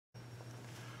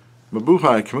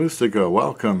Mabuhay, Kamustaga,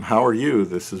 welcome. How are you?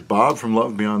 This is Bob from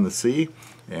Love Beyond the Sea,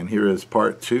 and here is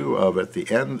part 2 of At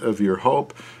the End of Your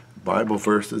Hope, Bible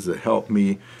verses that help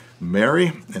me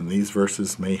marry, and these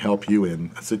verses may help you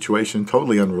in a situation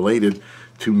totally unrelated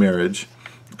to marriage.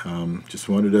 Just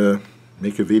wanted to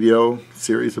make a video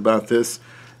series about this,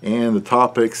 and the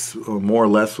topics more or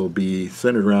less will be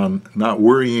centered around not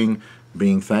worrying,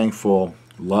 being thankful,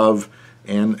 love,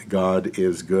 and God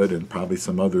is good, and probably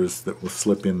some others that will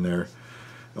slip in there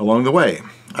along the way.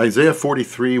 Isaiah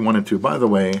 43, 1 and 2. By the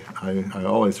way, I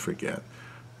always forget.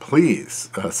 Please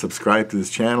subscribe to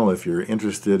this channel if you're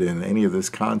interested in any of this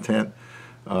content.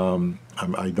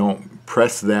 I don't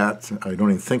press that. I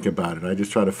don't even think about it. I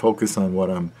just try to focus on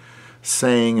what I'm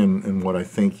saying and what I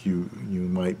think you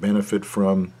might benefit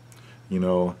from. You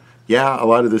know, yeah, a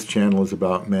lot of this channel is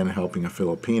about men helping a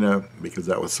Filipina because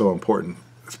that was so important.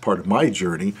 It's part of my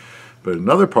journey, but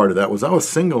another part of that was I was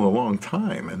single a long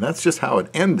time, and that's just how it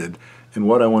ended and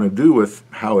what I want to do with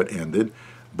how it ended.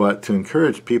 But to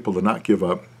encourage people to not give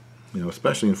up, you know,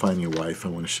 especially in finding a wife, I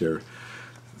want to share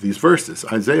these verses.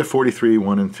 Isaiah 43,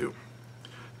 1 and 2.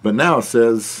 But now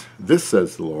says, this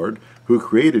says the Lord, who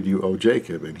created you, O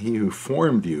Jacob, and he who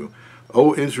formed you,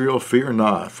 O Israel, fear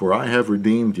not, for I have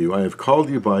redeemed you. I have called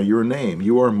you by your name.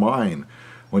 You are mine.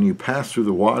 When you pass through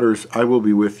the waters, I will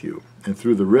be with you, and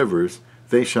through the rivers,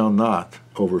 they shall not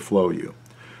overflow you.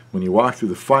 When you walk through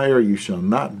the fire, you shall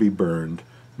not be burned,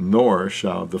 nor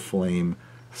shall the flame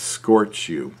scorch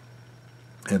you.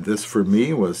 And this for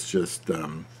me was just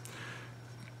some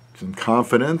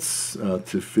confidence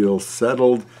to feel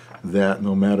settled that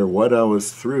no matter what I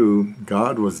was through,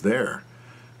 God was there.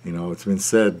 You know, it's been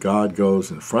said God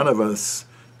goes in front of us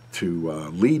to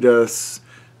lead us,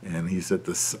 and He's at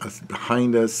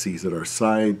behind us. He's at our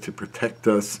side to protect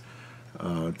us,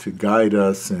 to guide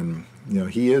us, and you know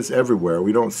He is everywhere.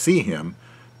 We don't see Him,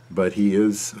 but He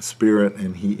is a spirit,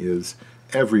 and He is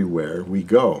everywhere we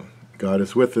go. God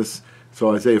is with us.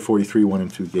 So Isaiah 43, 1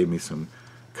 and 2 gave me some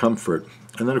comfort.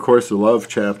 And then, of course, the love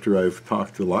chapter I've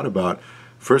talked a lot about,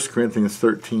 1 Corinthians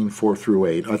 13, 4 through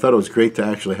 8. I thought it was great to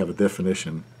actually have a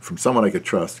definition from someone I could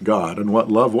trust, God, on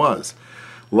what love was.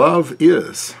 Love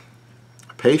is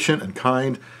patient and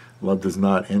kind. Love does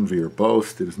not envy or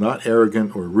boast. It is not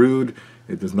arrogant or rude.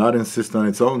 It does not insist on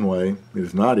its own way. It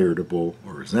is not irritable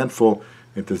or resentful.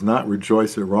 It does not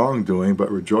rejoice at wrongdoing,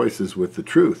 but rejoices with the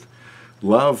truth.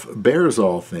 Love bears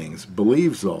all things,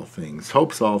 believes all things,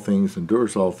 hopes all things,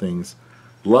 endures all things.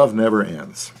 Love never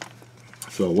ends.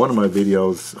 So one of my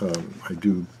videos, I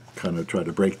do kind of try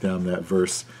to break down that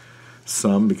verse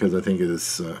some because I think it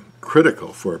is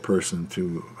critical for a person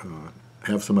to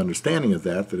have some understanding of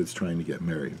that it's trying to get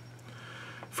married.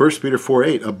 1 Peter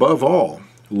 4:8, above all,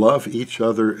 love each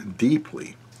other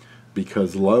deeply,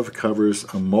 because love covers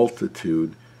a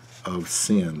multitude of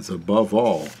sins. Above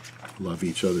all, love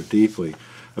each other deeply.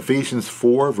 Ephesians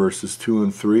 4, verses 2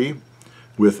 and 3,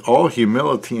 with all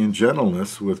humility and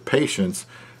gentleness, with patience,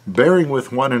 bearing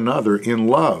with one another in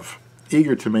love,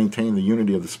 eager to maintain the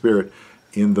unity of the Spirit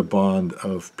in the bond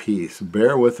of peace.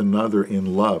 Bear with another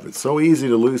in love. It's so easy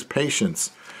to lose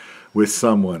patience with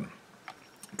someone.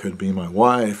 Could be my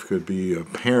wife, could be a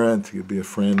parent, could be a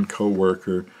friend,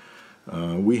 co-worker.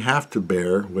 We have to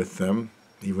bear with them,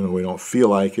 even though we don't feel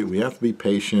like it. We have to be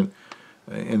patient,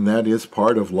 and that is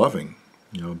part of loving,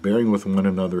 you know, bearing with one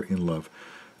another in love.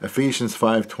 Ephesians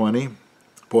 5:20.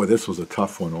 Boy, this was a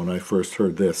tough one when I first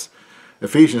heard this.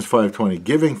 Ephesians 5:20,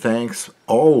 giving thanks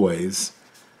always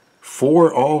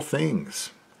for all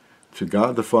things to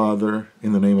God the Father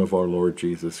in the name of our Lord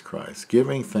Jesus Christ.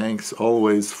 Giving thanks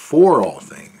always for all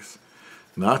things,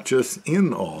 not just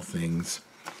in all things,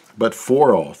 but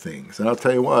for all things. And I'll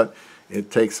tell you what, it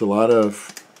takes a lot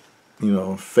of, you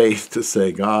know, faith to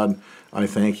say, God, I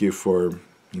thank you for,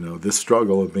 you know, this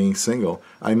struggle of being single.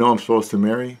 I know I'm supposed to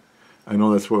marry. I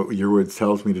know that's what your word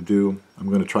tells me to do. I'm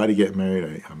going to try to get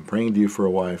married. I'm praying to you for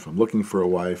a wife. I'm looking for a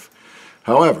wife.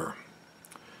 However,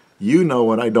 you know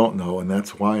what I don't know, and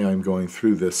that's why I'm going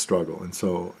through this struggle. And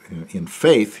so in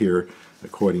faith here,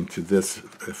 according to this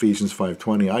Ephesians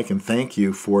 5:20, I can thank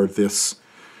you for this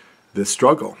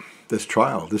struggle, this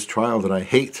trial that I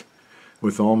hate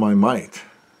with all my might,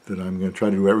 that I'm going to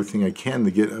try to do everything I can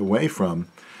to get away from.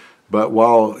 But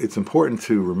while it's important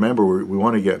to remember we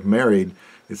want to get married,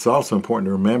 it's also important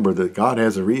to remember that God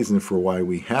has a reason for why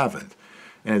we haven't.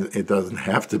 And it doesn't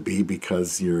have to be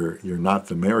because you're not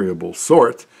the marriable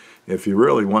sort. If you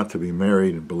really want to be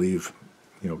married and believe,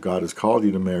 you know, God has called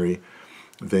you to marry,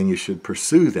 then you should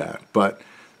pursue that. But,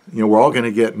 you know, we're all going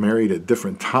to get married at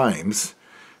different times.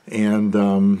 And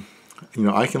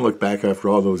I can look back after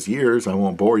all those years. I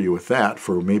won't bore you with that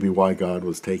for maybe why God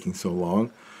was taking so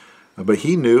long. But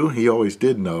he knew, he always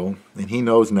did know, and he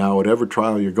knows now whatever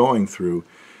trial you're going through,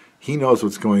 he knows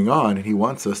what's going on, and he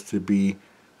wants us to be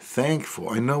thankful.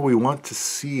 I know we want to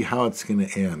see how it's going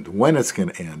to end, when it's going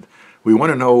to end. We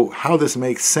want to know how this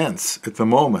makes sense at the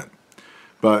moment.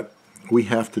 But we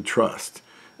have to trust,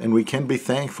 and we can be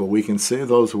thankful. We can say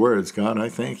those words, God, I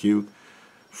thank you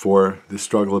for the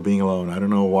struggle of being alone. I don't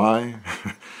know why.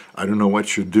 I don't know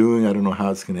what you're doing. I don't know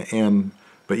how it's going to end.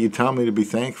 But you tell me to be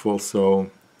thankful, so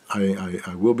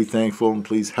I will be thankful, and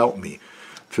please help me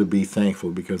to be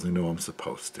thankful because I know I'm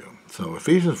supposed to. So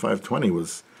Ephesians 5:20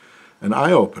 was an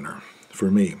eye-opener for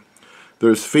me.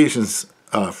 There's First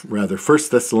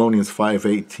Thessalonians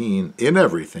 5:18, in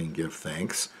everything give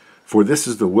thanks, for this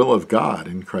is the will of God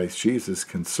in Christ Jesus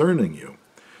concerning you.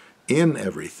 In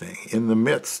everything, in the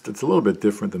midst. It's a little bit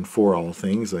different than for all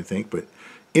things, I think, but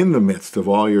in the midst of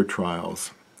all your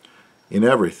trials, in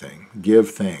everything,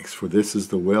 give thanks, for this is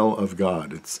the will of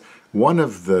God. It's one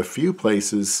of the few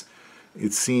places,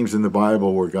 it seems, in the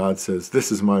Bible where God says, this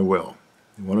is my will.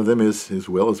 One of them is his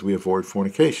will is we avoid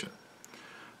fornication.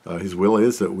 His will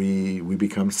is that we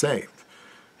become saved.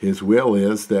 His will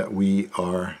is that we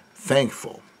are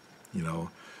thankful.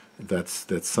 That's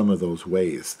some of those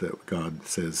ways that God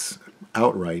says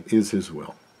outright is his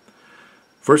will.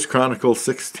 1 Chronicles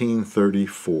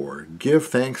 16:34. Give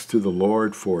thanks to the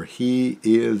Lord, for he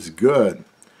is good.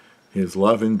 His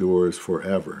love endures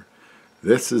forever.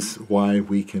 This is why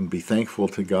we can be thankful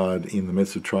to God in the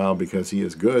midst of trial, because he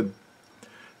is good.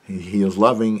 He is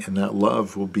loving, and that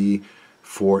love will be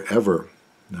forever.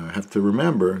 Now, I have to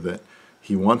remember that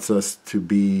he wants us to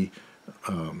be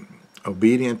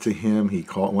obedient to him. He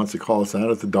wants to call us out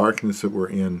of the darkness that we're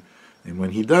in. And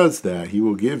when he does that, he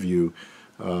will give you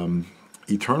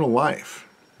eternal life.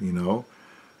 It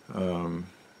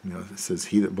says,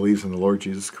 he that believes in the Lord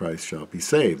Jesus Christ shall be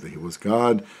saved. He was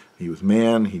God, he was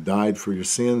man, he died for your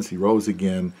sins, he rose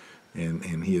again,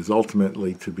 and he is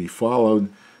ultimately to be followed.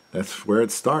 That's where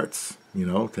it starts,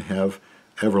 to have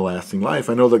everlasting life.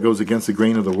 I know that goes against the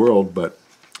grain of the world, but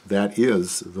that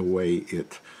is the way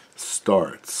it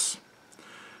starts.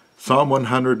 Psalm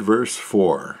 100, verse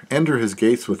 4. Enter his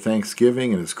gates with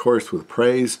thanksgiving and his courts with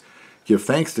praise. Give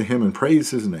thanks to him and praise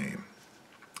his name.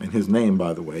 And his name,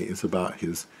 by the way, is about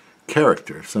his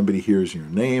character. If somebody hears your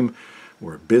name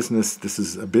or a business, this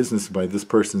is a business by this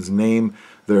person's name,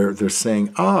 they're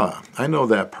saying, I know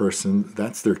that person,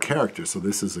 that's their character, so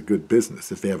this is a good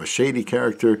business. If they have a shady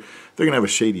character, they're going to have a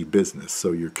shady business.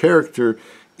 So your character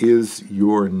is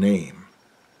your name.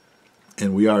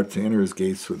 And we are to enter his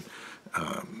gates with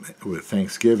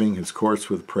thanksgiving, his courts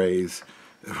with praise.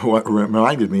 What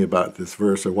reminded me about this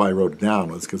verse, or why I wrote it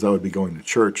down, was because I would be going to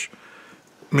church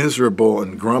miserable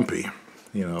and grumpy,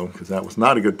 because that was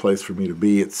not a good place for me to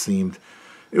be.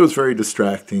 It was very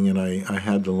distracting, and I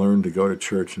had to learn to go to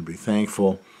church and be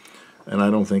thankful, and I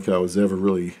don't think I was ever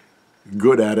really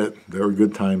good at it. There were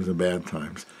good times and bad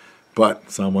times.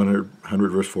 But Psalm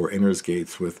 100 verse 4, enter his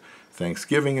gates with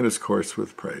thanksgiving and his courts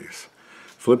with praise.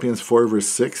 Philippians 4 verse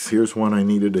 6, here's one I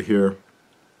needed to hear.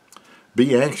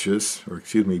 Be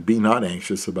not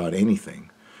anxious about anything,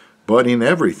 but in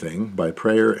everything, by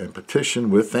prayer and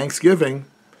petition with thanksgiving,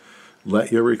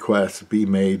 let your requests be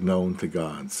made known to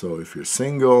God. So if you're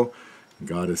single,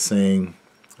 God is saying,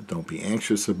 don't be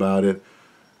anxious about it.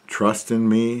 Trust in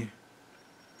me.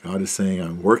 God is saying,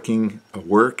 I'm working a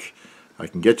work. I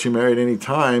can get you married any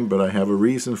time, but I have a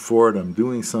reason for it. I'm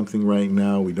doing something right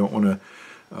now. We don't want to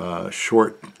we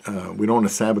don't want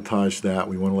to sabotage that.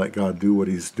 We want to let God do what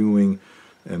he's doing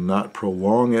and not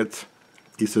prolong it.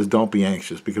 He says, don't be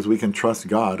anxious, because we can trust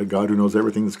God, a God who knows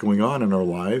everything that's going on in our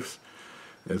lives,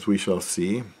 as we shall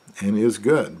see, and is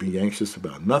good. Be anxious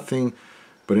about nothing,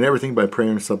 but in everything by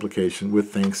prayer and supplication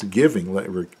with thanksgiving, let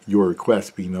your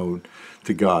requests be known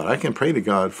to God. I can pray to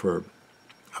God for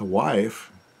a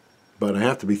wife, but I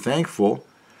have to be thankful.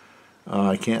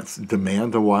 I can't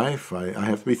demand a wife. I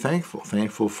have to be thankful.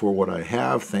 Thankful for what I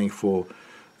have. Thankful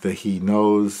that he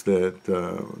knows that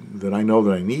I know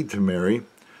that I need to marry.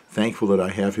 Thankful that I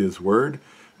have his word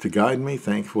to guide me.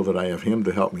 Thankful that I have him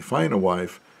to help me find a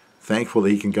wife. Thankful that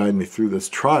he can guide me through this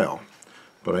trial.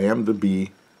 But I am to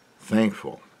be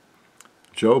thankful.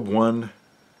 Job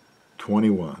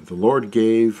 1:21. The Lord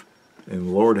gave, and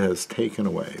the Lord has taken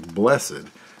away. Blessed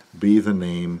be the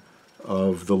name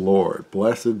of the Lord.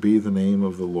 Blessed be the name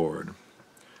of the Lord.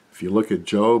 If you look at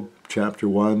Job chapter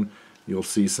 1, you'll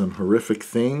see some horrific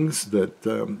things that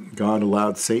God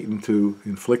allowed Satan to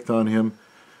inflict on him.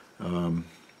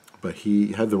 But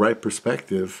he had the right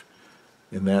perspective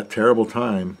in that terrible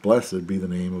time, blessed be the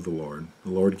name of the Lord.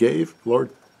 The Lord gave, the Lord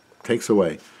takes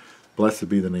away. Blessed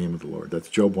be the name of the Lord. That's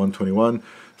Job 121.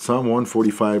 Psalm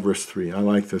 145, verse 3. I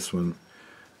like this one.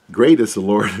 Great is the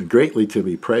Lord, and greatly to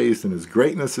be praised, and his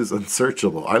greatness is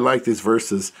unsearchable. I like these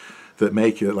verses that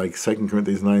make it, like 2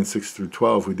 Corinthians 9, 6 through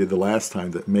 12, we did the last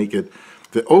time, that make it,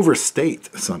 that overstate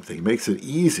something, makes it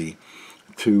easy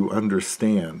to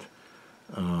understand.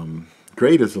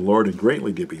 Great is the Lord, and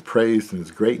greatly to be praised, and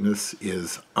his greatness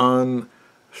is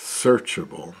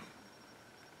unsearchable.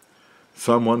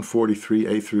 Psalm 143,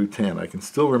 8 through 10. I can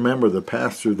still remember the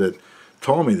pastor that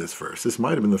told me this verse. This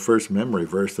might have been the first memory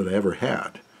verse that I ever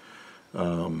had,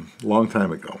 long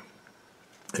time ago.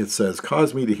 It says,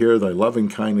 cause me to hear thy loving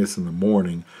kindness in the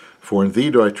morning, for in thee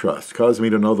do I trust. Cause me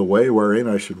to know the way wherein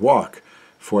I should walk,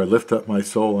 for I lift up my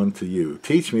soul unto you.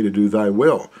 Teach me to do thy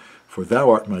will, for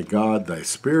thou art my God, thy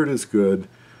spirit is good.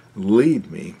 Lead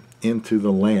me into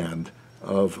the land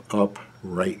of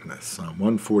uprightness. Psalm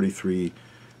 143,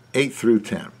 8 through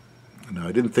 10. Now,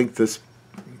 I didn't think this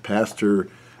pastor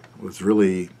was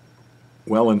really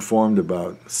well informed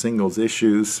about singles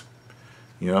issues.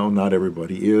 You know, not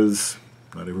everybody is.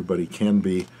 Not everybody can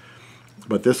be.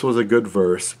 But this was a good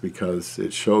verse because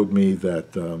it showed me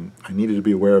that I needed to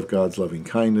be aware of God's loving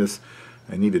kindness.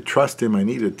 I need to trust him. I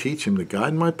need to teach him to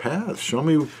guide my path. Show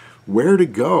me where to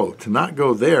go, to not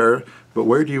go there, but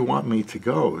where do you want me to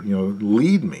go? You know,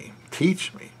 lead me,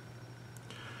 teach me.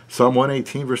 Psalm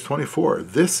 118, verse 24,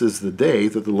 this is the day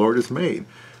that the Lord has made.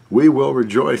 We will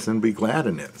rejoice and be glad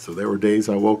in it. So there were days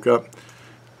I woke up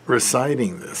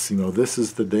reciting this. You know, this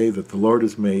is the day that the Lord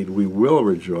has made. We will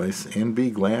rejoice and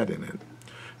be glad in it.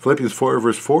 Philippians 4,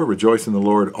 verse 4, rejoice in the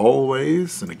Lord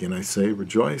always. And again I say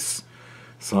rejoice.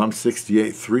 Psalm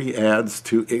 68, 3 adds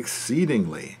to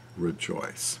exceedingly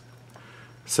rejoice.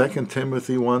 2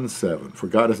 Timothy 1, 7, for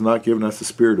God has not given us a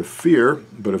spirit of fear,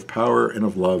 but of power and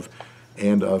of love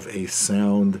and of a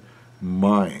sound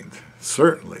mind.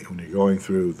 Certainly, when you're going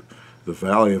through the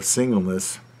valley of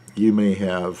singleness, you may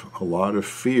have a lot of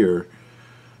fear,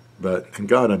 and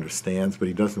God understands, but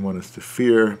he doesn't want us to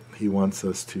fear. He wants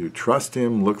us to trust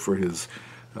him, look for his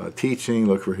teaching,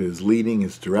 look for his leading,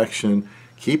 his direction.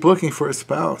 Keep looking for a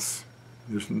spouse.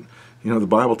 The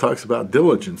Bible talks about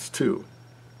diligence too.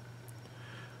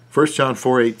 1 John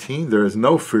 4:18, there is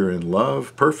no fear in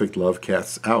love. Perfect love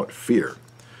casts out fear.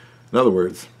 In other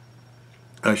words,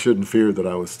 I shouldn't fear that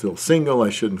I was still single. I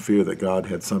shouldn't fear that God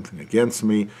had something against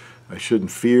me. I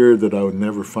shouldn't fear that I would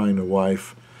never find a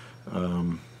wife,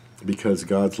 because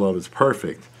God's love is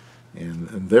perfect,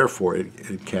 and therefore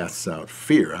it casts out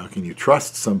fear. How can you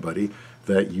trust somebody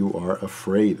that you are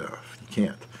afraid of?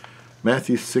 Can't.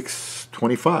 Matthew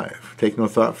 6:25, take no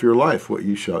thought for your life, what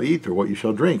you shall eat or what you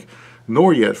shall drink,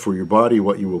 nor yet for your body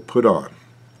what you will put on.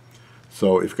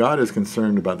 So if God is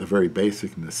concerned about the very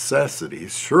basic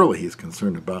necessities, surely he's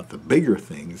concerned about the bigger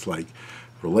things like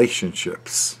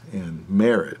relationships and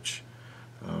marriage,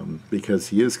 because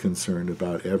he is concerned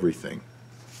about everything.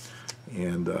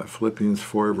 And Philippians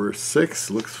 4 verse 6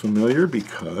 looks familiar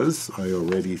because I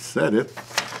already said it,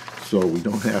 so we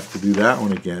don't have to do that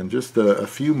one again. Just a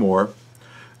few more.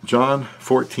 John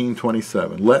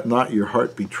 14:27. Let not your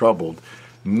heart be troubled,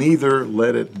 neither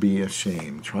let it be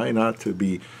ashamed. Try not to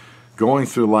be going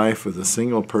through life as a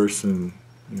single person,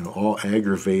 all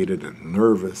aggravated and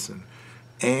nervous and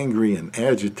angry and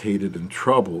agitated and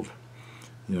troubled.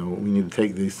 We need to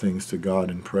take these things to God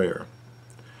in prayer.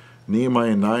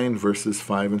 Nehemiah 9 verses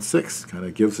 5 and 6 kind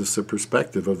of gives us a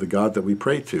perspective of the God that we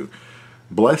pray to.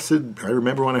 Blessed, I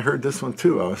remember when I heard this one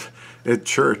too. I was at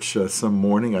church some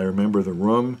morning. I remember the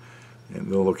room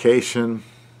and the location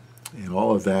and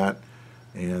all of that,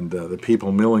 and the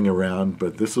people milling around.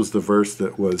 But this was the verse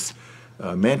that was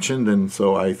mentioned, and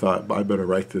so I thought, I better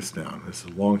write this down. This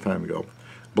is a long time ago.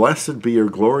 Blessed be your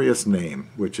glorious name,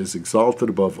 which is exalted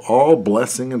above all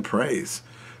blessing and praise.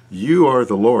 You are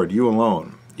the Lord, you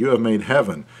alone. You have made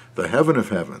heaven, the heaven of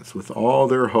heavens, with all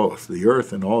their hosts, the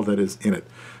earth and all that is in it,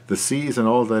 the seas and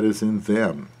all that is in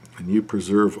them, and you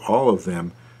preserve all of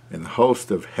them, and the host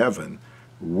of heaven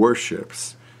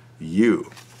worships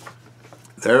you.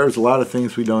 There's a lot of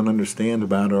things we don't understand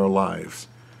about our lives,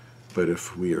 but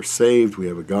if we are saved, we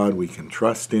have a God we can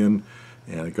trust in,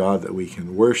 and a God that we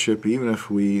can worship, even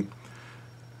if we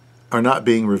are not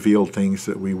being revealed things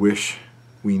that we wish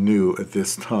we knew at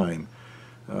this time.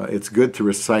 It's good to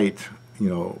recite,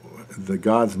 the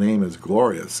God's name is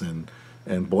glorious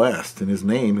and blessed, and his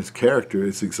name, his character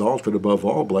is exalted above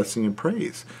all blessing and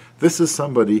praise. This is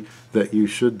somebody that you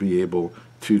should be able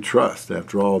to trust.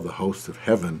 After all, the host of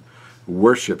heaven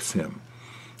worships him.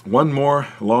 One more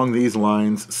along these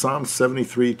lines, Psalm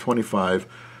 73:25,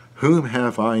 Whom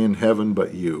have I in heaven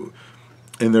but you?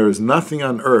 And there is nothing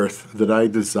on earth that I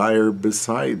desire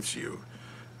besides you.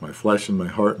 My flesh and my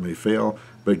heart may fail,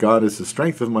 but God is the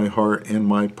strength of my heart and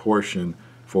my portion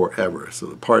forever. So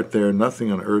the part there,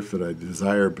 nothing on earth that I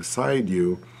desire beside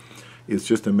you, is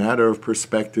just a matter of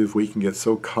perspective. We can get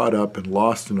so caught up and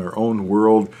lost in our own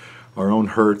world, our own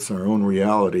hurts, our own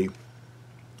reality,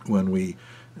 when we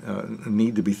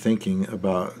need to be thinking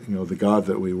about, the God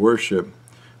that we worship,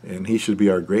 and he should be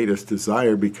our greatest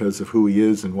desire because of who he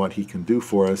is and what he can do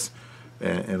for us,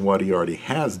 and what he already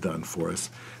has done for us,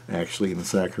 actually, in the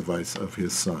sacrifice of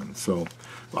his son. So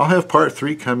I'll have part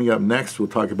 3 coming up next. We'll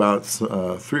talk about 3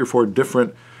 or 4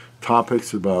 different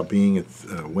topics about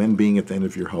when being at the end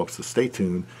of your hope. So stay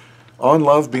tuned on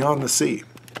Love Beyond the Sea.